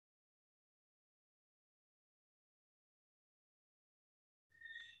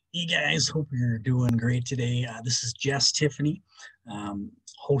Hey guys, hope you're doing great today. This is Jess Tiffany,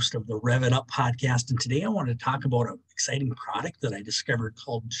 host of the Rev It Up podcast. And today I wanted to talk about an exciting product that I discovered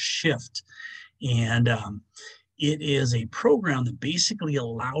called Shift. And it is a program that basically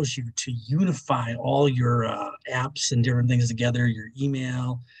allows you to unify all your apps and different things together, your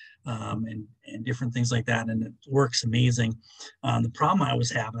email, and different things like that. And it works amazing. The problem I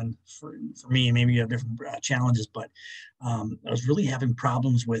was having for me, maybe you have different challenges, but I was really having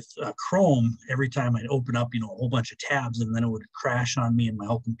problems with Chrome every time I'd open up, a whole bunch of tabs, and then it would crash on me and my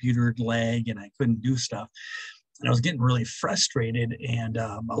whole computer would lag and I couldn't do stuff. And I was getting really frustrated. And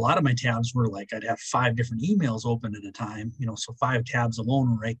a lot of my tabs were like, I'd have 5 different emails open at a time, so 5 tabs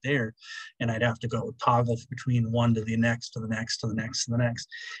alone right there. And I'd have to go toggle between one to the next, to the next, to the next, to the next.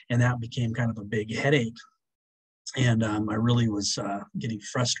 And that became kind of a big headache. And I really was getting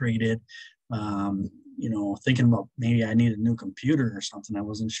frustrated, thinking about maybe I need a new computer or something. I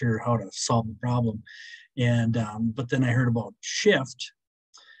wasn't sure how to solve the problem. And but then I heard about Shift,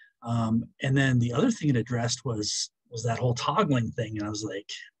 and then the other thing it addressed was that whole toggling thing. And I was like,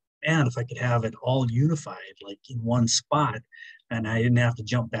 man, if I could have it all unified, like in one spot, and I didn't have to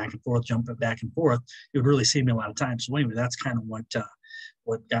jump back and forth, it would really save me a lot of time. So anyway, that's kind of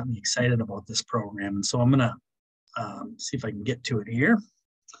what got me excited about this program. And so I'm gonna see if I can get to it here.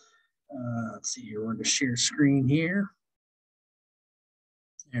 Let's see here. We're going to share screen here.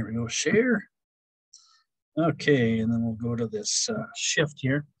 There we go. Share. Okay, and then we'll go to this Shift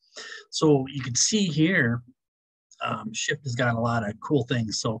here. So you can see here, Shift has got a lot of cool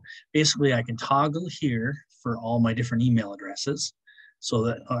things. So basically, I can toggle here for all my different email addresses. So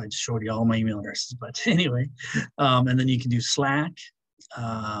that I just showed you all my email addresses, but anyway, and then you can do Slack,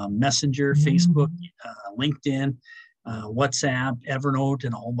 Messenger, Facebook, LinkedIn, WhatsApp, Evernote,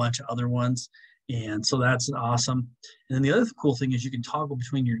 and a whole bunch of other ones. And so that's awesome. And then the other cool thing is you can toggle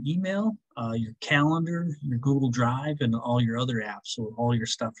between your email, your calendar, your Google Drive, and all your other apps. So all your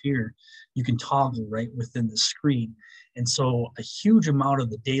stuff here, you can toggle right within the screen. And so a huge amount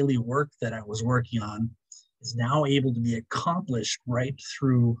of the daily work that I was working on is now able to be accomplished right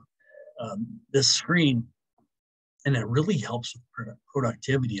through this screen. And it really helps with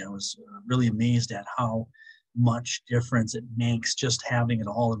productivity. I was really amazed at how much difference it makes just having it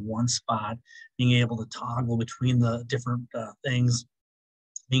all in one spot, being able to toggle between the different things,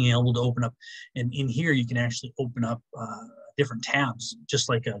 being able to open up. And in here, you can actually open up different tabs, just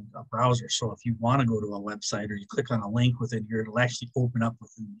like a browser. So if you want to go to a website or you click on a link within here, it'll actually open up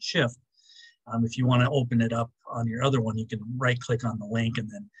within the Shift. If you want to open it up on your other one, you can right click on the link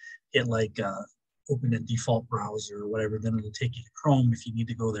and then hit like open a default browser or whatever, then it'll take you to Chrome if you need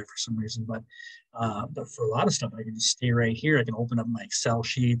to go there for some reason. But for a lot of stuff, I can just stay right here. I can open up my Excel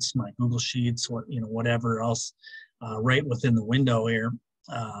sheets, my Google Sheets, whatever else right within the window here,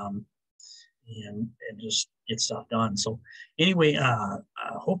 and just get stuff done. So anyway, I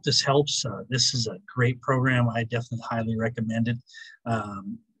hope this helps. This is a great program. I definitely highly recommend it.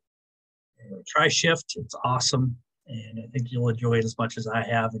 Try Shift. It's awesome. And I think you'll enjoy it as much as I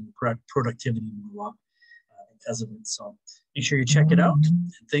have, and productivity will go up because of it. So make sure you check it out.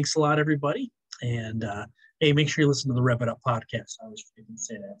 And thanks a lot, everybody. And hey, make sure you listen to the Rev It Up podcast. I always forget to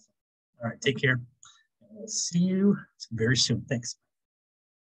say that. All right, take care. And we'll see you very soon. Thanks.